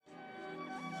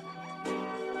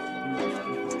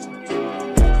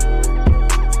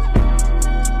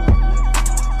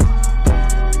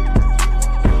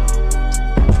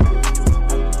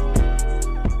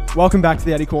Welcome back to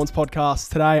the Eddie Corns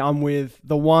podcast. Today I'm with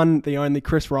the one, the only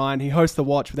Chris Ryan. He hosts The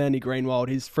Watch with Andy Greenwald.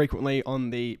 He's frequently on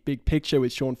the Big Picture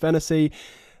with Sean Fennessy.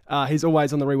 He's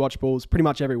always on the Rewatchables pretty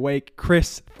much every week.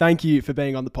 Chris, thank you for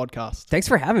being on the podcast. Thanks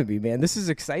for having me, man. This is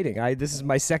exciting. This is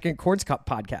my second Corns Cup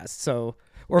podcast,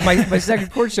 or my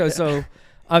second Corns show, so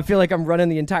I feel like I'm running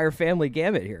the entire family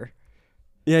gamut here.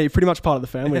 Yeah, you're pretty much part of the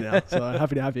family now, so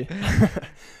happy to have you.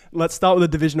 Let's start with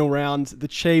the divisional round. The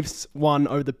Chiefs won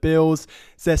over the Bills.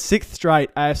 It's their sixth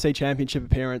straight AFC Championship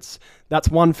appearance. That's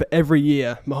one for every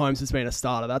year Mahomes has been a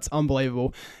starter. That's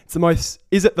unbelievable. A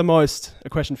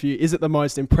question for you, is it the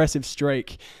most impressive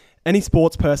streak any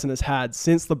sports person has had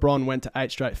since LeBron went to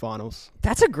 8 straight finals?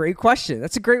 That's a great question.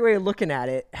 That's a great way of looking at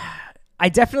it. I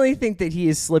definitely think that he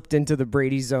has slipped into the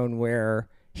Brady zone where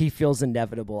he feels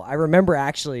inevitable. I remember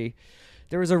actually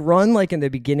there was a run like in the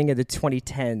beginning of the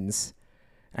 2010s.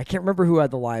 I can't remember who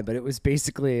had the line, but it was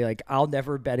basically like, I'll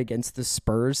never bet against the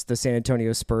Spurs, the San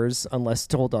Antonio Spurs, unless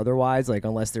told otherwise, like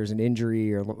unless there's an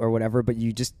injury or whatever, but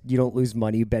you don't lose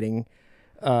money betting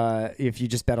if you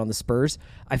just bet on the Spurs.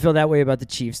 I feel that way about the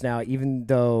Chiefs now, even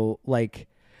though like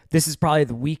this is probably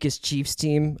the weakest Chiefs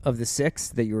team of the 6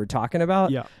 that you were talking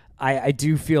about. Yeah. I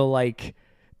do feel like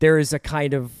there is a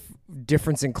kind of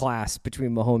difference in class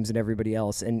between Mahomes and everybody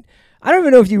else. And I don't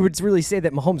even know if you would really say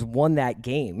that Mahomes won that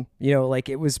game. You know, like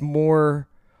it was more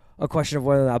a question of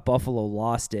whether or not Buffalo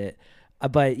lost it.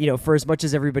 But, you know, for as much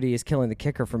as everybody is killing the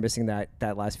kicker for missing that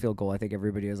last field goal, I think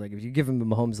everybody is like, if you give him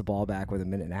Mahomes the ball back with a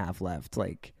minute and a half left,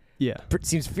 like, yeah,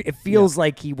 it feels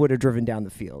like he would have driven down the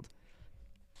field.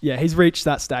 Yeah, he's reached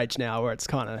that stage now where it's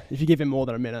kind of, if you give him more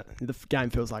than a minute, the game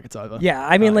feels like it's over. Yeah,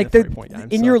 I mean, like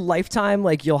in your lifetime,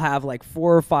 like you'll have like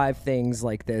 4 or 5 things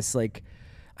like this. Like,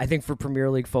 I think for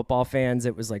Premier League football fans,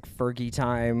 it was like Fergie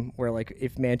time, where like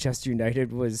if Manchester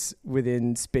United was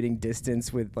within spitting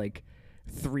distance with like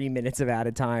 3 minutes of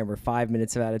added time or 5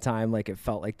 minutes of added time, like it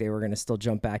felt like they were going to still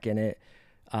jump back in it.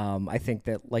 I think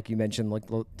that, like you mentioned, like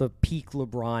the peak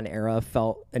LeBron era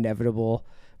felt inevitable.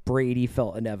 Brady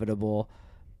felt inevitable.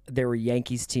 There were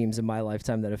Yankees teams in my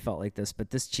lifetime that have felt like this,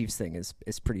 but this Chiefs thing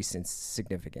is pretty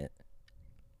significant.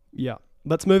 Yeah.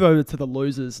 Let's move over to the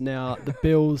losers now. The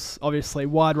Bills, obviously,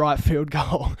 wide right field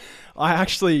goal. I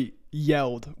actually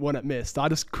yelled when it missed. I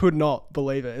just could not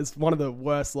believe it. It's one of the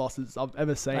worst losses I've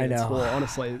ever seen in sport,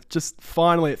 honestly. Just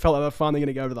finally, it felt like they were finally going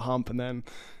to go over the hump, and then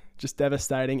just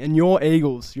devastating. And your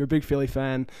Eagles, you're a big Philly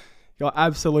fan, got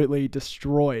absolutely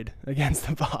destroyed against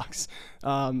the Bucs.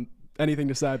 Anything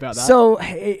to say about that? So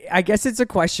I guess it's a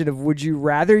question of, would you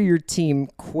rather your team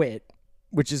quit,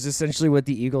 which is essentially what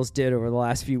the Eagles did over the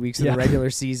last few weeks of the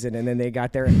regular season, and then they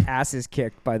got their asses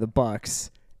kicked by the Bucs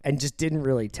and just didn't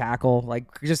really tackle, like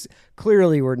just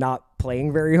clearly were not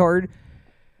playing very hard.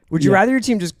 Would you rather your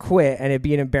team just quit and it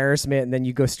be an embarrassment and then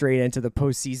you go straight into the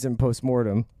postseason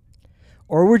postmortem?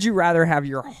 Or would you rather have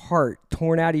your heart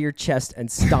torn out of your chest and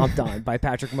stomped on by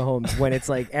Patrick Mahomes when it's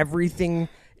like everything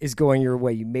is going your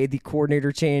way? You made the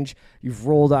coordinator change. You've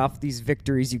rolled off these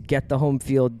victories. You get the home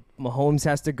field. Mahomes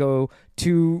has to go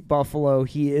to Buffalo.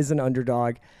 He is an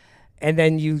underdog. And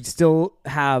then you still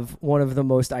have one of the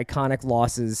most iconic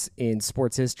losses in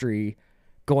sports history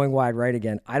going wide right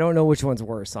again. I don't know which one's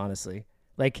worse, honestly.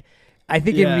 Like, I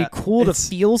think it would be cool to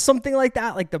feel something like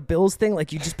that, like the Bills thing.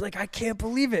 Like, you just be like, I can't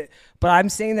believe it. But I'm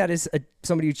saying that as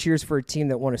somebody who cheers for a team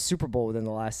that won a Super Bowl within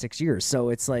the last 6 years. So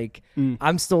it's like,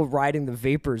 I'm still riding the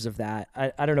vapors of that.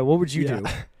 I don't know. What would you do?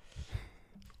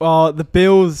 Well, the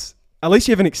Bills, at least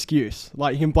you have an excuse.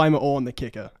 Like, you can blame it all on the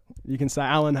kicker. You can say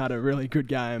Allen had a really good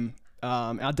game.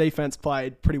 Our defense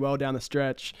played pretty well down the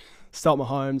stretch. Stop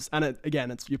Mahomes, and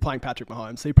you're playing Patrick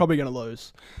Mahomes, so you're probably going to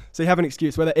lose. So you have an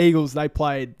excuse. Where the Eagles, they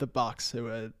played the Bucs, who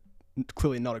are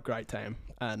clearly not a great team,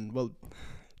 and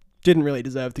didn't really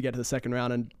deserve to get to the second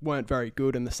round and weren't very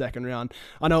good in the second round.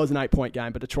 I know it was an 8-point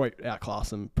game, but Detroit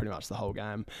outclassed them pretty much the whole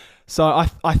game. So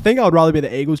I think I would rather be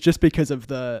the Eagles just because of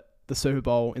the Super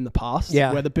Bowl in the past,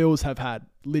 where the Bills have had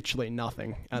literally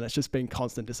nothing, and it's just been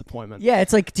constant disappointment. Yeah,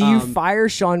 it's like, do you fire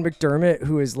Sean McDermott,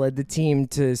 who has led the team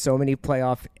to so many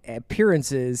playoff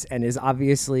appearances and is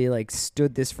obviously like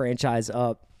stood this franchise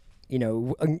up, you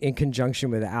know, in conjunction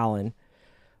with Allen,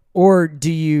 or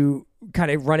do you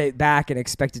kind of run it back and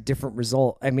expect a different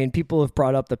result? I mean, people have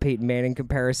brought up the Peyton Manning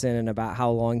comparison and about how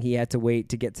long he had to wait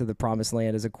to get to the promised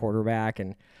land as a quarterback,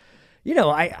 and you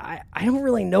know, I don't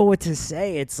really know what to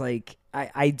say. It's like,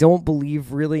 I don't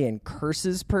believe really in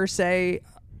curses per se.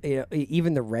 You know,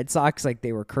 even the Red Sox, like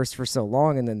they were cursed for so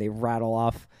long and then they rattle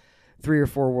off 3 or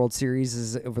 4 World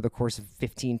Series over the course of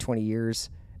 15, 20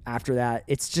 years after that.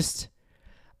 It's just,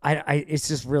 it's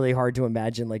just really hard to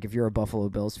imagine, like, if you're a Buffalo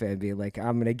Bills fan being like,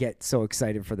 I'm going to get so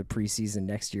excited for the preseason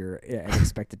next year and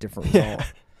expect a different result.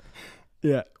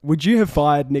 Yeah. Would you have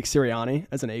fired Nick Sirianni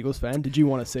as an Eagles fan? Did you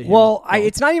want to see him? Well,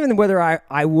 it's not even whether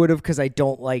I would have, because I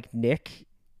don't like Nick.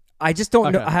 I just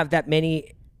don't have that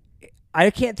many. I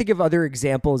can't think of other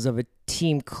examples of a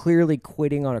team clearly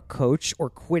quitting on a coach or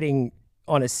quitting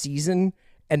on a season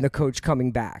and the coach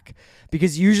coming back.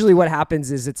 Because usually what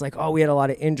happens is it's like, oh, we had a lot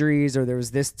of injuries, or there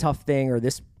was this tough thing, or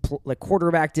this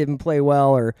quarterback didn't play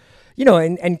well, or,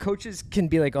 and coaches can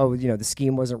be like, oh, the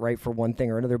scheme wasn't right for one thing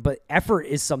or another. But effort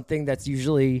is something that's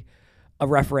usually a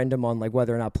referendum on like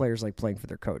whether or not players like playing for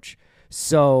their coach.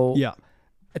 So yeah.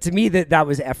 To me, that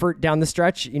was effort down the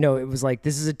stretch. It was like,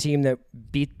 this is a team that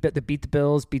beat the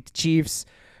Bills, beat the Chiefs,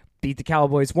 beat the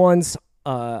Cowboys once,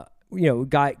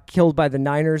 got killed by the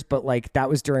Niners, but like that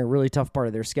was during a really tough part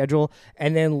of their schedule,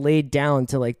 and then laid down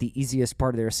to like the easiest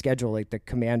part of their schedule, like the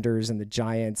Commanders and the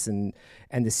Giants and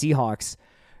the Seahawks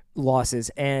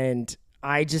losses. And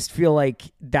I just feel like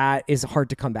that is hard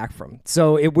to come back from.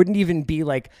 So it wouldn't even be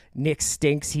like Nick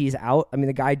stinks, he's out. I mean,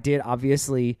 the guy did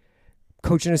obviously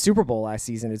coach in a Super Bowl last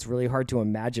season. It's really hard to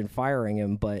imagine firing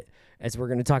him, but as we're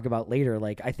going to talk about later,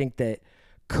 like I think that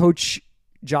coach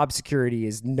job security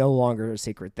is no longer a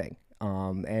sacred thing.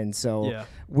 And so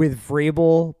with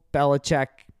Vrabel, Belichick,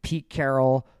 Pete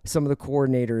Carroll, some of the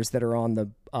coordinators that are on the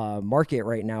market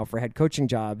right now for head coaching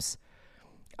jobs,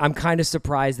 I'm kind of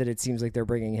surprised that it seems like they're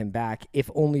bringing him back, if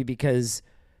only because,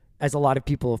 as a lot of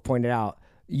people have pointed out,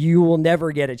 you will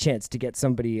never get a chance to get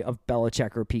somebody of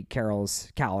Belichick or Pete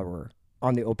Carroll's caliber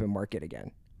on the open market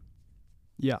again.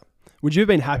 Yeah. Would you have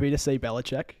been happy to see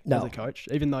Belichick No. as a coach,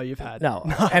 even though you've had... No.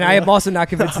 And I am also not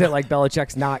convinced that like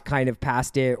Belichick's not kind of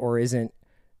past it, or isn't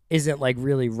like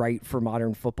really right for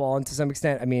modern football, and to some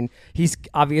extent. I mean, he's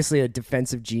obviously a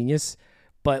defensive genius,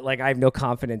 but like I have no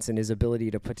confidence in his ability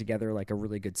to put together like a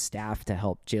really good staff to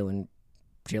help Jalen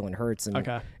Hurts.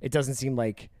 And it doesn't seem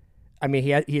like... I mean,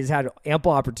 he has had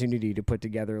ample opportunity to put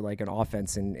together like an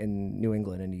offense in New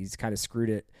England, and he's kind of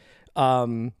screwed it.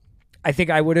 I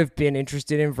think I would have been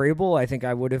interested in Vrabel. I think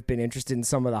I would have been interested in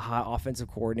some of the hot offensive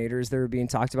coordinators that were being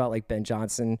talked about, like Ben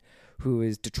Johnson, who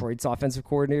is Detroit's offensive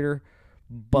coordinator.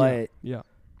 But,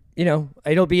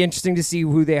 it'll be interesting to see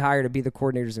who they hire to be the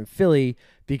coordinators in Philly,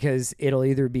 because it'll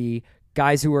either be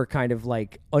guys who are kind of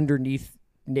like underneath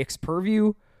Nick's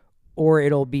purview, or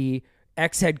it'll be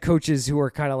ex-head coaches who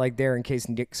are kind of like there in case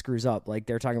Nick screws up. Like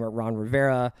they're talking about Ron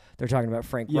Rivera. They're talking about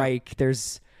Frank Reich.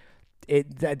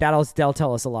 That'll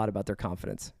tell us a lot about their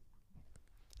confidence.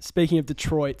 Speaking of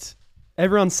Detroit,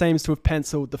 everyone seems to have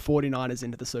penciled the 49ers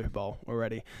into the Super Bowl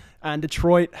already. And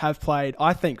Detroit have played,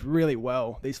 I think, really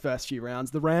well these first few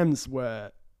rounds. The Rams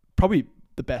were probably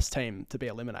the best team to be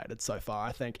eliminated so far,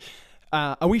 I think.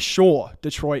 Are we sure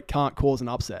Detroit can't cause an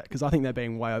upset? Because I think they're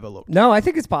being way overlooked. No, I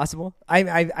think it's possible. I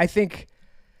think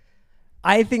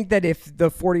that if the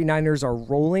 49ers are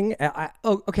rolling...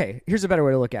 okay, here's a better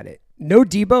way to look at it. No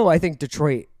Debo, I think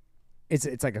Detroit,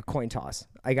 it's like a coin toss.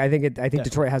 I think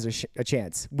Detroit has a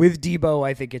chance. With Debo,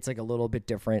 I think it's like a little bit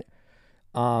different.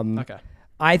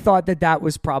 I thought that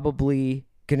was probably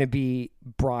going to be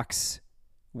Brock's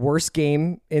worst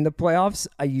game in the playoffs.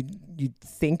 You'd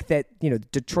think that,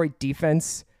 Detroit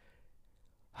defense,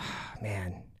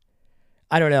 man,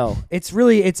 I don't know. It's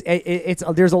really, it's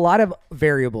there's a lot of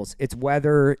variables. It's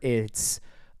weather, it's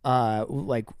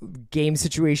like game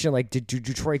situation. Like, did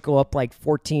Detroit go up like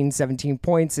 14, 17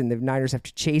 points and the Niners have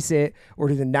to chase it? Or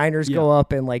do the Niners go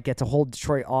up and like get to hold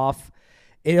Detroit off?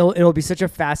 It'll be such a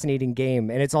fascinating game.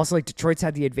 And it's also like Detroit's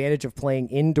had the advantage of playing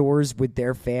indoors with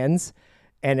their fans.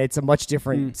 And it's a much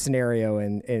different scenario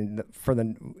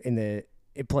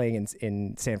playing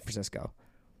in San Francisco.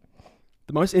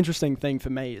 The most interesting thing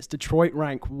for me is Detroit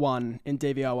rank 1 in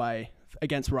DVOA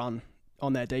against run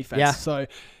on their defense. Yeah. So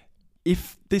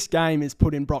if this game is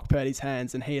put in Brock Purdy's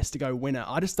hands and he has to go win it,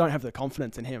 I just don't have the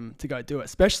confidence in him to go do it,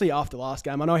 especially after last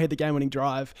game. I know he had the game-winning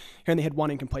drive. He only had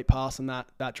one incomplete pass on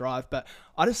that drive. But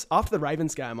after the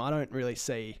Ravens game, I don't really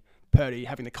see Purdy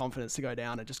having the confidence to go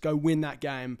down and just go win that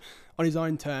game on his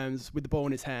own terms with the ball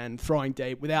in his hand, throwing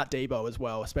deep without Debo as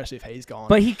well, especially if he's gone.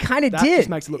 But he kind of did. Just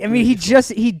makes it look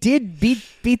he did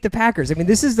beat the Packers. I mean,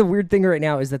 this is the weird thing right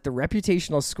now, is that the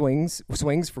reputational swings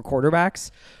for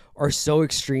quarterbacks are so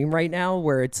extreme right now,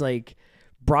 where it's like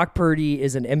Brock Purdy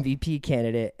is an MVP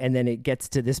candidate, and then it gets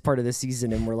to this part of the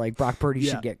season and we're like, Brock Purdy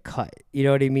should get cut. You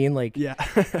know what I mean? Like,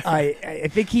 I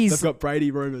think they've got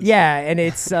Brady rumors. Yeah, and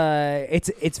it's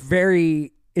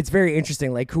very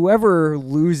interesting. Like, whoever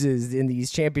loses in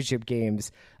these championship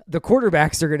games, the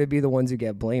quarterbacks are going to be the ones who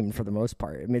get blamed for the most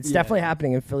part. I mean, it's definitely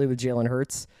happening in Philly with Jalen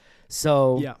Hurts.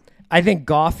 So Yeah. I think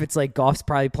Goff, it's like Goff's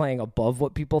probably playing above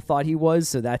what people thought he was.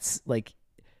 So that's like,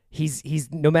 he's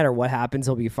no matter what happens,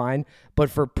 he'll be fine. But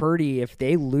for Purdy, if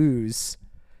they lose,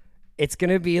 it's going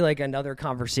to be like another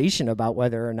conversation about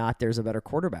whether or not there's a better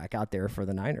quarterback out there for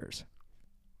the Niners.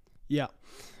 Yeah.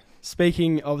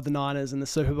 Speaking of the Niners and the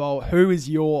Super Bowl, who is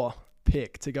your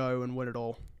pick to go and win it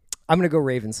all? I'm going to go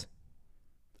Ravens.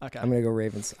 Okay. I'm going to go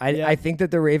Ravens. I think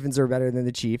that the Ravens are better than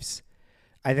the Chiefs.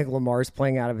 I think Lamar's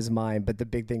playing out of his mind, but the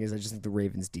big thing is I just think the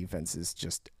Ravens defense is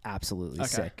just absolutely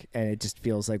sick. And it just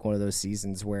feels like one of those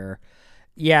seasons where,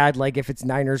 yeah, like if it's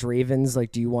Niners-Ravens,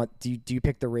 like do you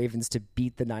pick the Ravens to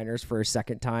beat the Niners for a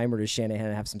second time, or does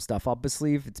Shanahan have some stuff up his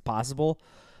sleeve? It's possible.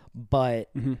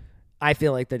 But I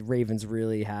feel like the Ravens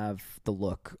really have the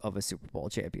look of a Super Bowl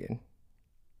champion.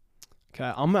 Okay,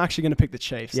 I'm actually going to pick the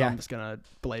Chiefs. Yeah. I'm just going to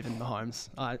believe in Mahomes.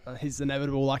 He's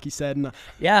inevitable, like you said. And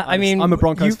yeah, I mean, I'm a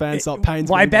Broncos fan, so it pains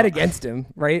me. Well, I bet against him,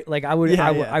 right? Like I would,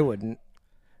 I wouldn't.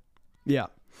 Yeah.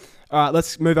 All right,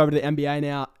 let's move over to the NBA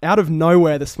now. Out of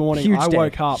nowhere this morning, I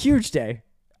woke up. Huge day.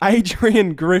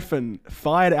 Adrian Griffin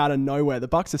fired out of nowhere. The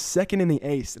Bucks are second in the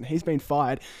East, and he's been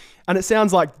fired. And it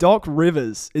sounds like Doc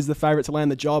Rivers is the favorite to land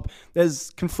the job.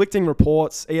 There's conflicting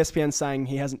reports. ESPN saying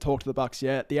he hasn't talked to the Bucks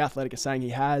yet. The Athletic is saying he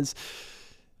has.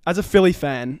 As a Philly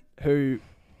fan, who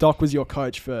Doc was your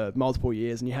coach for multiple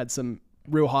years, and you had some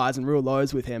real highs and real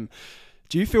lows with him,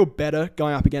 do you feel better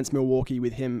going up against Milwaukee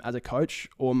with him as a coach,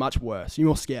 or much worse? Are you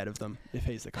more scared of them if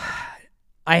he's the coach?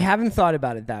 I haven't thought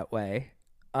about it that way.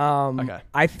 Okay.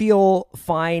 I feel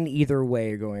fine either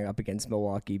way going up against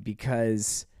Milwaukee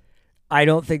because I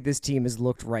don't think this team has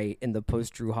looked right in the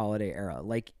post-Drew Holiday era.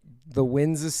 Like, the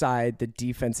wins aside, the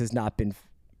defense has not been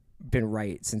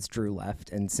right since Drew left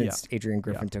and since Adrian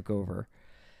Griffin took over.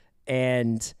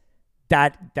 And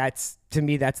that's to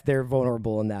me, they're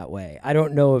vulnerable in that way. I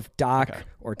don't know if Doc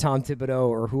or Tom Thibodeau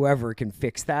or whoever can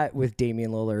fix that with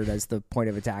Damian Lillard as the point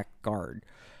of attack guard.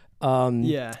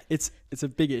 It's a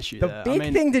big issue. The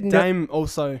big thing to Dame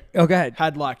also go ahead.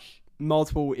 had like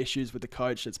multiple issues with the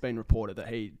coach. It's been reported that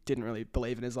he didn't really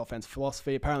believe in his offense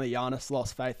philosophy. Apparently Giannis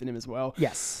lost faith in him as well.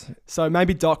 Yes. So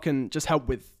maybe Doc can just help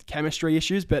with chemistry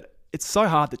issues, but it's so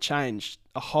hard to change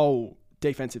a whole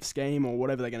defensive scheme or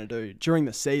whatever they're going to do during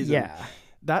the season. Yeah.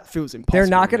 That feels impossible. They're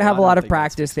not going to have a lot of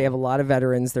practice. They have a lot of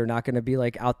veterans. They're not going to be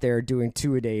like out there doing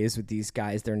two-a-days with these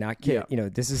guys. They're not,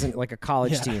 this isn't like a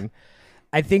college team.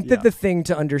 I think that the thing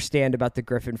to understand about the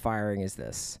Griffin firing is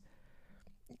this.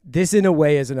 This, in a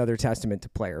way, is another testament to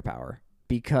player power,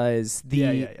 because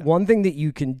the one thing that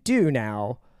you can do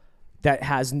now that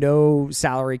has no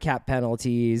salary cap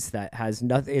penalties, that has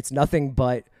nothing, it's nothing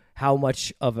but how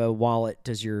much of a wallet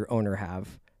does your owner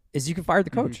have, is you can fire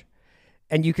the coach.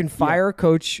 And you can fire a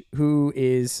coach who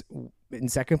is in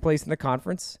second place in the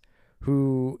conference,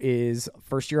 who is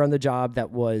first year on the job,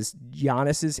 that was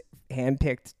Giannis's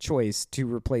handpicked choice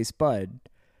to replace Bud,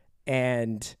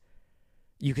 and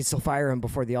you can still fire him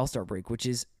before the All-Star break, which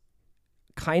is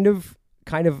kind of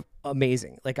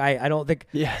amazing. Like I don't think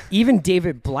even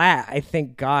David Blatt, I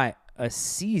think, got a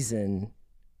season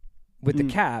with the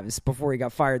Cavs before he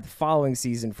got fired the following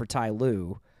season for Ty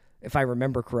Lue, if I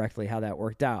remember correctly how that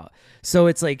worked out. So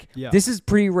it's like this is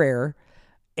pretty rare.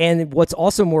 And what's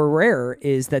also more rare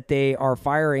is that they are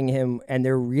firing him and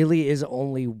there really is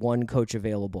only one coach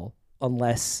available,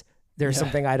 unless there's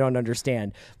something I don't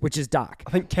understand, which is Doc.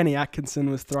 I think Kenny Atkinson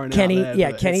was thrown out there.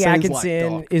 Yeah, Kenny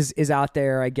Atkinson is out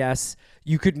there, I guess.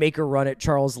 You could make a run at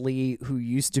Charles Lee, who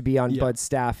used to be on Bud's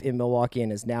staff in Milwaukee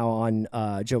and is now on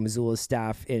Joe Mazzulla's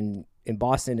staff in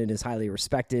Boston and is highly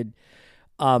respected.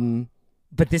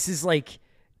 But this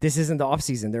isn't the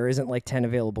offseason. There isn't like 10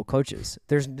 available coaches.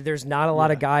 There's not a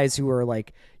lot of guys who are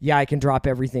like, I can drop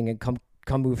everything and come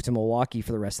move to Milwaukee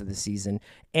for the rest of the season,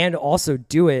 and also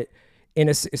do it in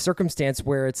a circumstance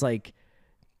where it's like,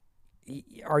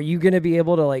 are you going to be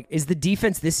able to, like, is the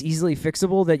defense this easily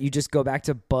fixable that you just go back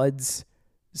to Bud's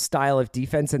style of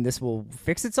defense and this will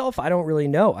fix itself? I don't really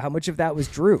know how much of that was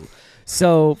Drew.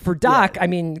 So for Doc, I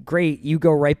mean, great. You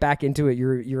go right back into it.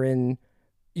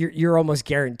 You're almost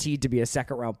guaranteed to be a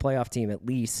second round playoff team at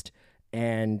least.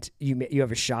 And you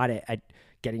have a shot at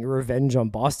getting your revenge on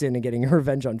Boston and getting your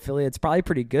revenge on Philly. It's probably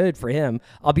pretty good for him.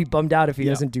 I'll be bummed out if he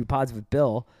doesn't do pods with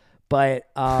Bill. But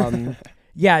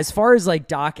as far as like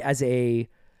Doc as a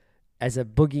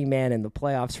boogeyman in the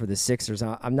playoffs for the Sixers,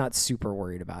 I'm not super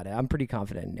worried about it. I'm pretty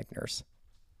confident in Nick Nurse.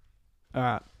 All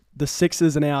right. The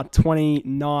Sixers are now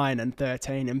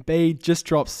 29-13, and B just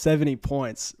dropped 70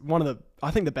 points.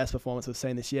 I think the best performance we've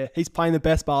seen this year. He's playing the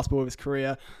best basketball of his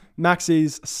career.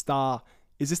 Maxi's a star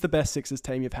Is this the best Sixers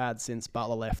team you've had since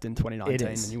Butler left in 2019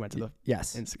 and you went to the...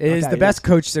 Yes. It is the best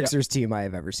coach Sixers team I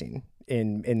have ever seen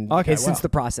since the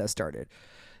process started.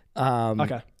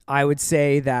 I would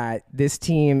say that this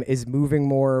team is moving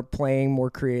more, playing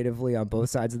more creatively on both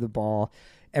sides of the ball.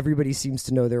 Everybody seems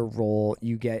to know their role.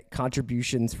 You get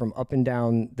contributions from up and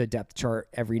down the depth chart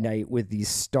every night with these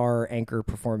star anchor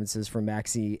performances from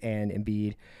Maxey and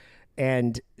Embiid.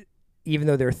 And even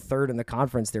though they're third in the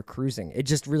conference, they're cruising. It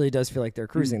just really does feel like they're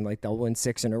cruising. Like they'll win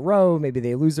 6 in a row. Maybe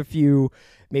they lose a few.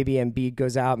 Maybe Embiid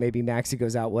goes out. Maybe Maxey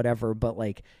goes out, whatever. But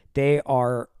like they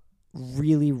are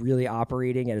really, really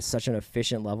operating at such an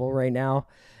efficient level right now.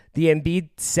 The Embiid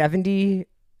 70,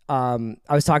 I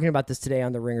was talking about this today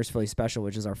on the Ringers Philly Special,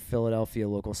 which is our Philadelphia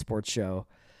local sports show,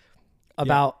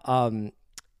 about,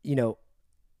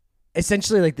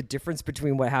 essentially like the difference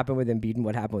between what happened with Embiid and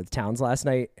what happened with Towns last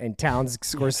night. And Towns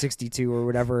scores 62 or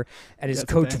whatever, and his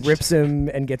coach rips him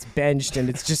and gets benched. And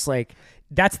it's just like,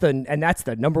 that's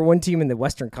the number one team in the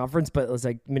Western Conference, but it was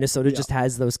like Minnesota just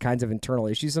has those kinds of internal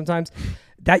issues sometimes.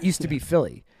 That used to be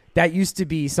Philly. That used to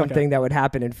be something that would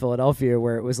happen in Philadelphia,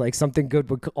 where it was like something good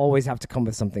would always have to come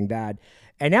with something bad.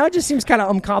 And now it just seems kind of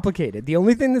uncomplicated. The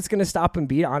only thing that's going to stop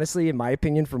Embiid, honestly, in my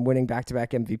opinion, from winning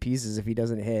back-to-back MVPs is if he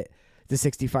doesn't hit the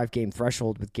 65-game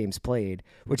threshold with games played,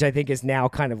 which I think is now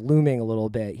kind of looming a little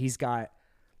bit. He's got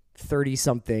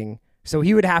 30-something. So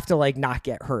he would have to like not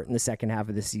get hurt in the second half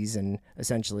of the season,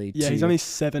 essentially. Yeah, he's only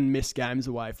 7 missed games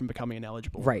away from becoming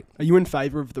ineligible. Right. Are you in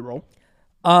favor of the rule?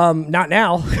 Not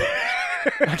now.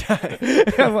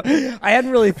 Okay. I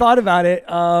hadn't really thought about it.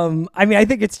 I mean, I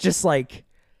think it's just like,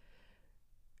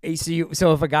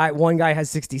 so if one guy has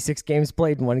 66 games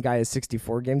played and one guy has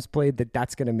 64 games played,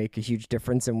 that's going to make a huge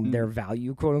difference in their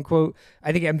value, quote unquote.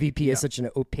 I think MVP is such an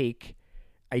opaque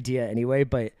idea anyway,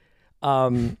 but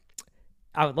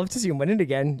I would love to see him win it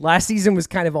again. Last season was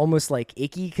kind of almost like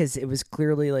icky because it was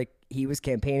clearly like he was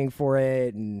campaigning for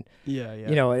it, and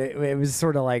it was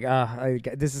sort of like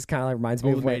this is kind of like reminds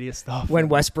me of when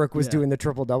Westbrook was doing the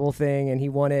triple double thing and he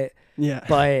won it. Yeah,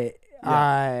 but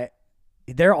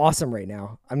they're awesome right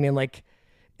now. I mean, like,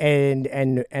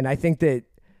 and I think that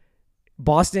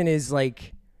Boston is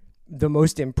like the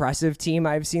most impressive team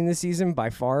I've seen this season by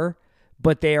far.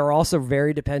 But they are also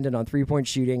very dependent on three-point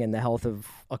shooting and the health of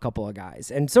a couple of guys.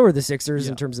 And so are the Sixers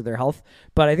in terms of their health.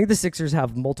 But I think the Sixers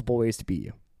have multiple ways to beat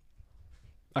you.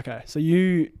 Okay, so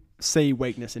you see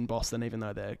weakness in Boston, even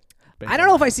though they're... I don't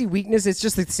know if I see weakness. It's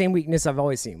just the same weakness I've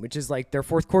always seen, which is like their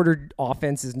fourth quarter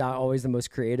offense is not always the most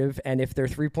creative. And if their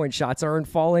three-point shots aren't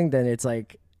falling, then it's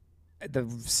like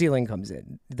the ceiling comes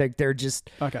in. Like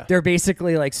they're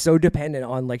basically like so dependent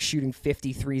on like shooting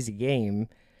 53s a game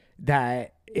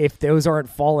that... if those aren't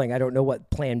falling, I don't know what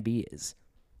plan B is.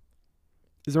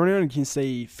 Is there anyone you can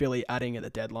see Philly adding at the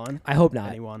deadline? I hope not.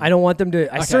 Anyone? I don't want them to.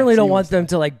 I certainly don't want them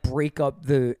to like break up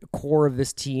the core of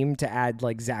this team to add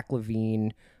like Zach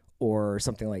LaVine or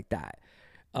something like that.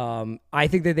 I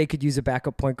think that they could use a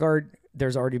backup point guard.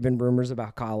 There's already been rumors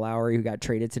about Kyle Lowry, who got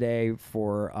traded today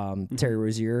for Terry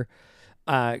Rozier.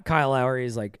 Kyle Lowry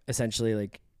is like essentially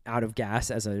like out of gas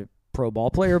as a pro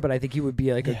ball player, but I think he would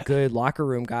be like a good locker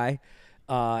room guy.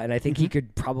 And I think he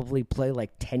could probably play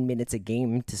like 10 minutes a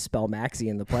game to spell Maxey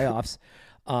in the playoffs.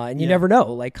 And you never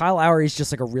know. Like Kyle Lowry is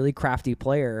just like a really crafty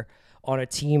player on a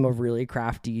team of really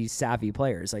crafty, savvy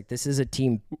players. Like this is a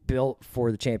team built for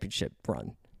the championship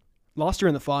run. Last year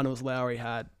in the finals, Lowry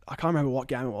had, I can't remember what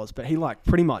game it was, but he like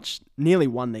pretty much nearly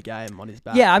won the game on his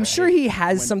back. Yeah, I'm sure he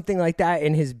has something like that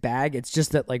in his bag. It's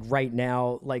just that like right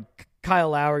now, like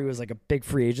Kyle Lowry was like a big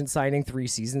free agent signing 3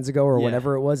 seasons ago or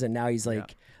whatever it was. And now he's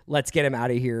like, let's get him out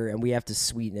of here, and we have to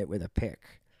sweeten it with a pick.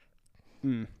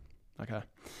 Okay.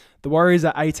 The Warriors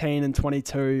are 18 and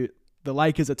 22. The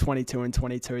Lakers are 22 and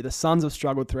 22. The Suns have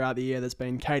struggled throughout the year. There's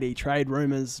been KD trade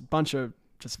rumors, bunch of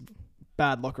just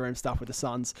bad locker room stuff with the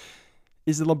Suns.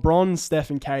 Is the LeBron,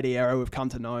 Steph, and KD era we've come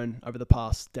to know over the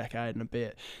past decade and a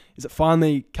bit, is it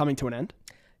finally coming to an end?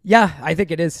 Yeah, I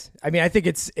think it is. I mean, I think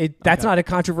that's not a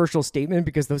controversial statement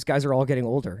because those guys are all getting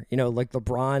older. You know, like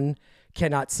LeBron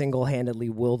cannot single-handedly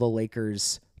will the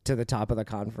Lakers to the top of the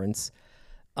conference.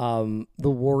 The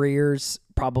Warriors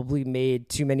probably made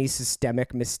too many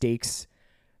systemic mistakes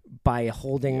by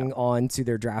holding on to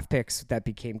their draft picks that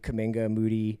became Kuminga,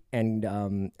 Moody,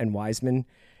 and Wiseman.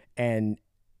 And,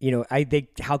 you know, I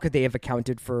think how could they have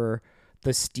accounted for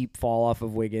the steep fall off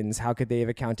of Wiggins? How could they have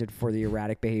accounted for the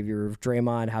erratic behavior of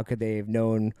Draymond? How could they have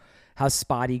known how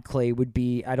spotty Clay would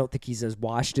be? I don't think he's as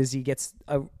washed as he gets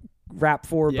a rap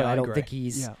for, but I don't think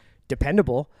he's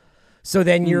dependable. So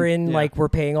then you're in like, we're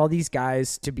paying all these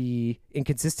guys to be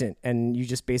inconsistent, and you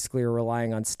just basically are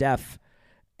relying on Steph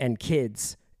and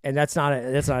kids and that's not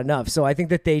enough. So I think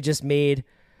that they just made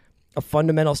a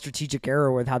fundamental strategic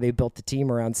error with how they built the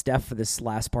team around Steph for this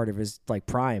last part of his like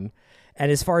prime.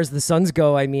 And as far as the Suns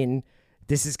go, I mean,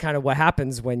 this is kind of what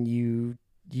happens when you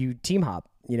team hop,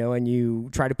 and you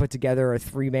try to put together a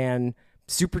 3-man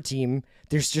super team.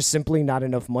 There's just simply not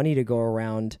enough money to go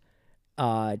around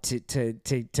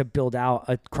to build out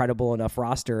a credible enough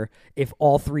roster if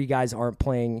all 3 guys aren't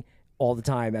playing all the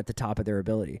time at the top of their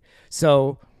ability.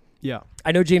 So yeah,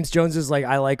 I know James Jones is like,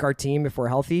 I like our team if we're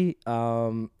healthy.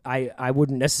 I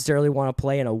wouldn't necessarily want to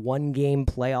play in a 1-game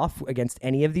playoff against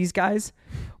any of these guys,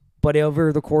 but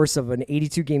over the course of an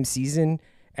 82-game season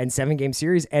and 7-game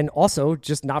series, and also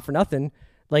just not for nothing,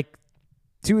 like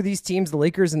 2 of these teams, the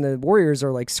Lakers and the Warriors,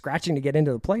 are like scratching to get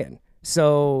into the play-in.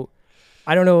 So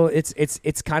I don't know. It's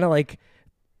kind of like,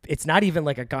 it's not even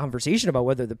like a conversation about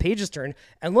whether the page is turned.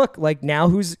 And look, like now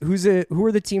who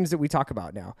are the teams that we talk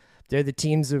about now? They're the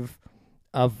teams of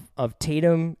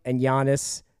Tatum and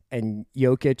Giannis and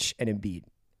Jokic and Embiid.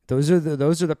 Those are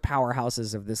the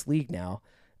powerhouses of this league now.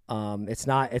 It's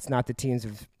not the teams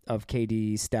of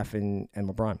KD, Steph, and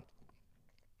LeBron.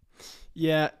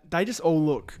 Yeah, they just all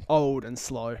look old and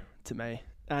slow to me,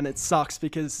 and it sucks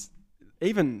because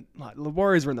even like the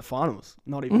Warriors were in the finals,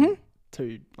 not even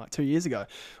 2 years ago.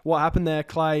 What happened there?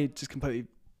 Clay just completely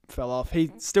fell off. He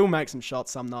still makes some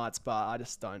shots some nights, but I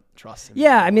just don't trust him.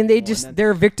 Yeah, I mean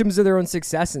they're victims of their own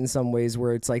success in some ways,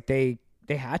 where it's like they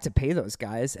had to pay those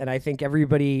guys, and I think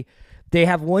they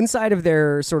have one side of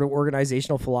their sort of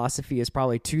organizational philosophy is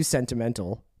probably too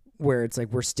sentimental, where it's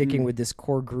like we're sticking with this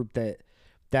core group that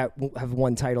have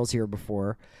won titles here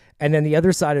before, and then the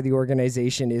other side of the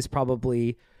organization is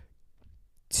probably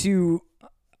too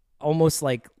almost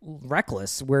like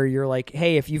reckless, where you're like,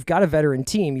 hey, if you've got a veteran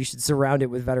team, you should surround it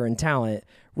with veteran talent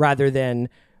rather than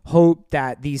hope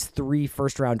that these 3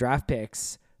 first-round draft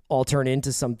picks all turn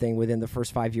into something within the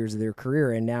first 5 years of their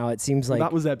career. And now it seems like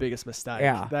that was their biggest mistake.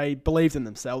 Yeah. They believed in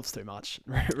themselves too much,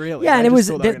 really. Yeah, and it was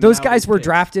those guys were picks.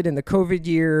 drafted in the COVID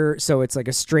year, so it's like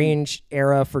a strange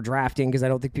era for drafting because I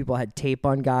don't think people had tape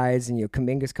on guys. And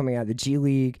Kuminga's coming out of the G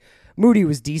League. Moody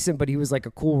was decent, but he was like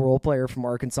a cool role player from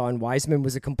Arkansas, and Wiseman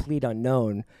was a complete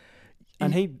unknown.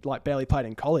 And he like barely played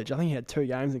in college. I think he had 2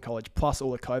 games in college plus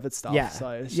all the COVID stuff. Yeah,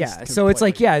 So it's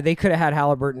like, yeah, they could have had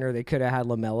Halliburton or they could have had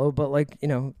LaMelo, but like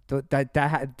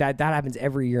that happens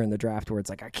every year in the draft where it's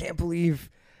like, I can't believe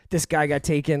this guy got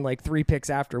taken like 3 picks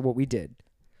after what we did.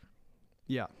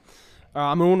 Yeah,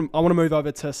 I want to move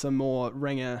over to some more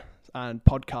ringer and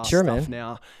podcast stuff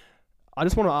now. I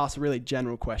just want to ask a really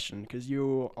general question because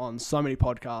you're on so many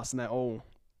podcasts and they're all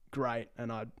great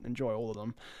and I enjoy all of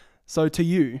them. So to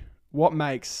you, what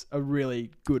makes a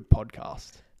really good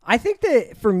podcast? I think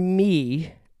that for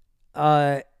me,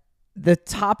 the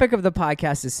topic of the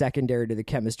podcast is secondary to the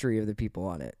chemistry of the people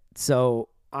on it. So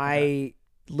I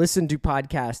listen to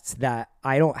podcasts that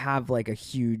I don't have like a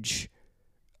huge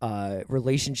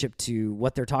relationship to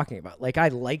what they're talking about. Like I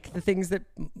like the things that,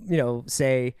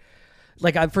 say,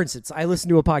 like for instance, I listen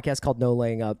to a podcast called No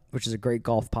Laying Up, which is a great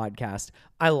golf podcast.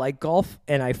 I like golf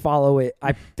and I follow it,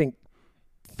 I think,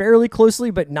 fairly closely,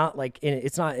 but not like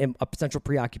it's not a central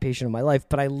preoccupation of my life,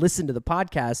 but I listen to the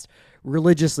podcast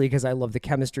religiously because I love the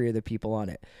chemistry of the people on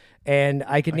it. And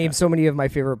I could name so many of my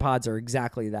favorite pods are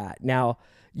exactly that. Now,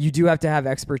 you do have to have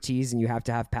expertise and you have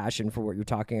to have passion for what you're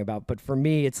talking about. But for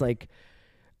me, it's like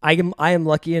I am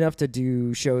lucky enough to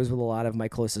do shows with a lot of my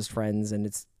closest friends, and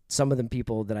it's some of them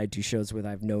people that I do shows with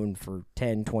I've known for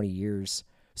 10, 20 years.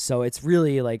 So it's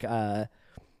really like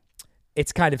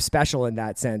it's kind of special in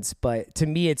that sense. But to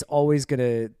me, it's always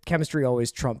chemistry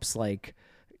always trumps like,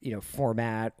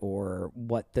 format or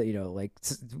what the, like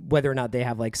whether or not they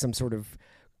have like some sort of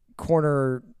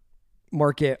corner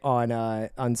market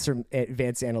on some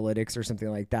advanced analytics or something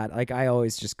like that. Like I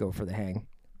always just go for the hang.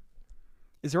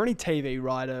 Is there any TV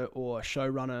writer or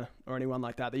showrunner or anyone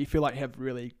like that you feel like you have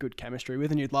really good chemistry with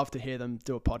and you'd love to hear them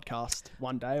do a podcast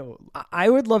one day? Or I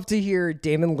would love to hear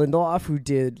Damon Lindelof, who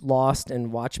did Lost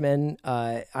and Watchmen.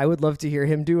 I would love to hear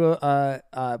him do a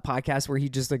podcast where he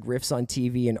just like riffs on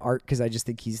TV and art, because I just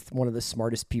think he's one of the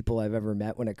smartest people I've ever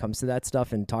met when it comes to that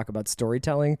stuff and talk about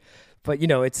storytelling. But,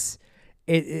 it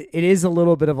is a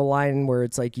little bit of a line where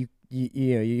it's like you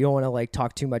don't want to like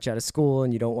talk too much out of school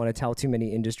and you don't want to tell too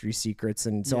many industry secrets.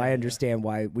 And so I understand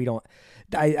why we don't,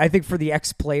 I think for the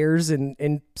ex-players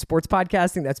in sports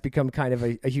podcasting, that's become kind of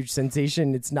a huge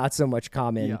sensation. It's not so much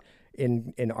common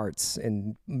in arts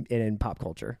and in pop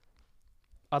culture.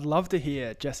 I'd love to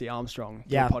hear Jesse Armstrong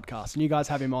do a podcast. And you guys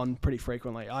have him on pretty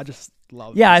frequently. I just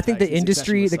love Yeah, his I think takes. the His industry,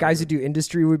 succession was the so guys good. who do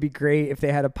industry would be great if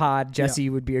they had a pod. Jesse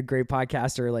would be a great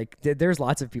podcaster. Like there's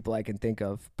lots of people I can think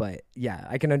of, but yeah,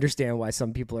 I can understand why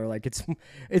some people are like,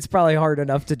 it's probably hard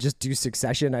enough to just do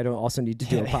Succession. I don't also need to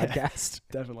do a podcast.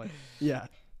 Definitely. Yeah.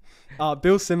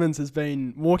 Bill Simmons has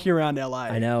been walking around LA.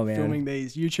 I know, man. Filming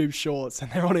these YouTube shorts,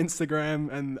 and they're on Instagram,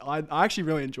 and I actually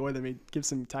really enjoy them. He gives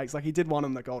some takes. Like, he did one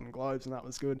on the Golden Globes, and that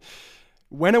was good.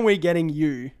 When are we getting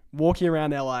you walking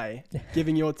around LA,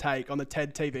 giving your take on the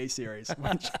TED TV series,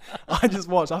 which I just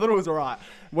watched? I thought it was all right.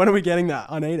 When are we getting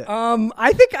that? I need it.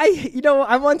 I think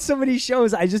I'm on so many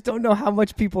shows. I just don't know how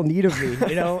much people need of me,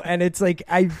 and it's like,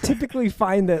 I typically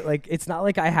find that like, it's not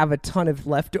like I have a ton of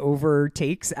leftover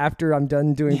takes after I'm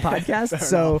done doing podcasts.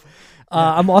 So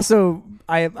I'm also,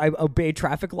 I obey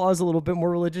traffic laws a little bit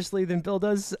more religiously than Bill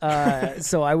does.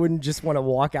 So I wouldn't just want to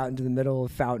walk out into the middle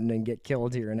of Fountain and get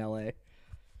killed here in LA.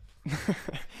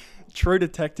 True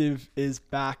Detective is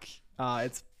back.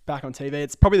 It's back on TV.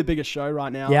 It's probably the biggest show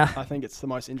right now. Yeah. I think it's the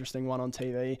most interesting one on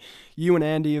TV. You and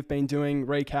Andy have been doing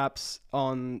recaps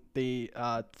on the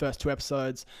first 2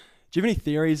 episodes. Do you have any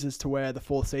theories as to where the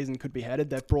 4th season could be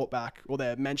headed? They've brought back, or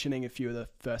they're mentioning a few of the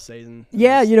first season.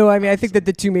 Yeah, I think that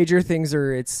the 2 major things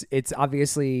are it's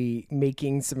obviously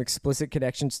making some explicit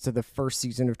connections to the first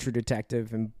season of True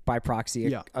Detective, and by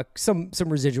proxy, some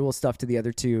residual stuff to the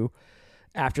other 2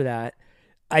 after that.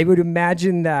 I would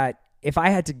imagine that if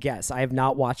I had to guess, I have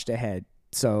not watched ahead,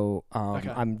 so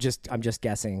I'm just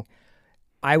guessing.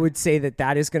 I would say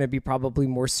that is going to be probably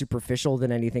more superficial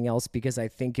than anything else, because I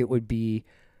think it would be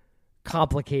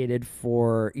complicated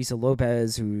for Issa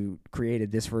Lopez, who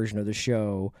created this version of the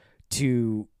show,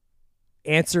 to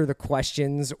answer the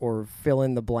questions or fill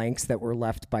in the blanks that were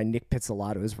left by Nick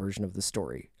Pizzolatto's version of the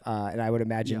story. And I would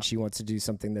imagine she wants to do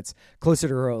something that's closer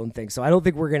to her own thing. So I don't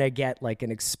think we're going to get like an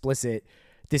explicit,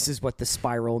 this is what the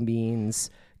spiral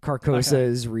means, Carcosa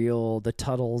is real, the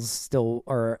Tuttles still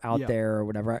are out there or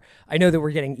whatever. I know that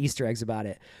we're getting Easter eggs about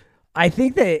it. I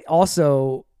think that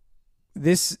also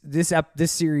this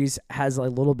series has a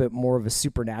little bit more of a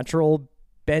supernatural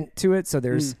bent to it. So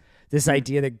there's this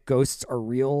idea that ghosts are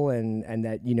real, and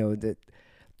that, that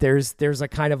there's a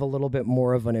kind of a little bit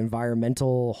more of an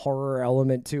environmental horror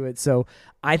element to it. So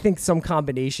I think some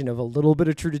combination of a little bit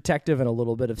of True Detective and a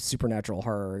little bit of supernatural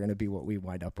horror are going to be what we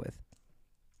wind up with.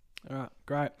 All right,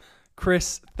 great.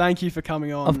 Chris, thank you for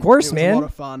coming on. Of course, it was man. a lot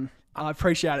of fun. I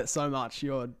appreciate it so much.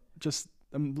 You're just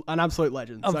an absolute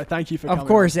legend. So thank you for coming on. Of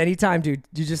course, anytime, dude.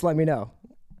 You just let me know.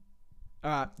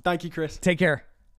 All right. Thank you, Chris. Take care.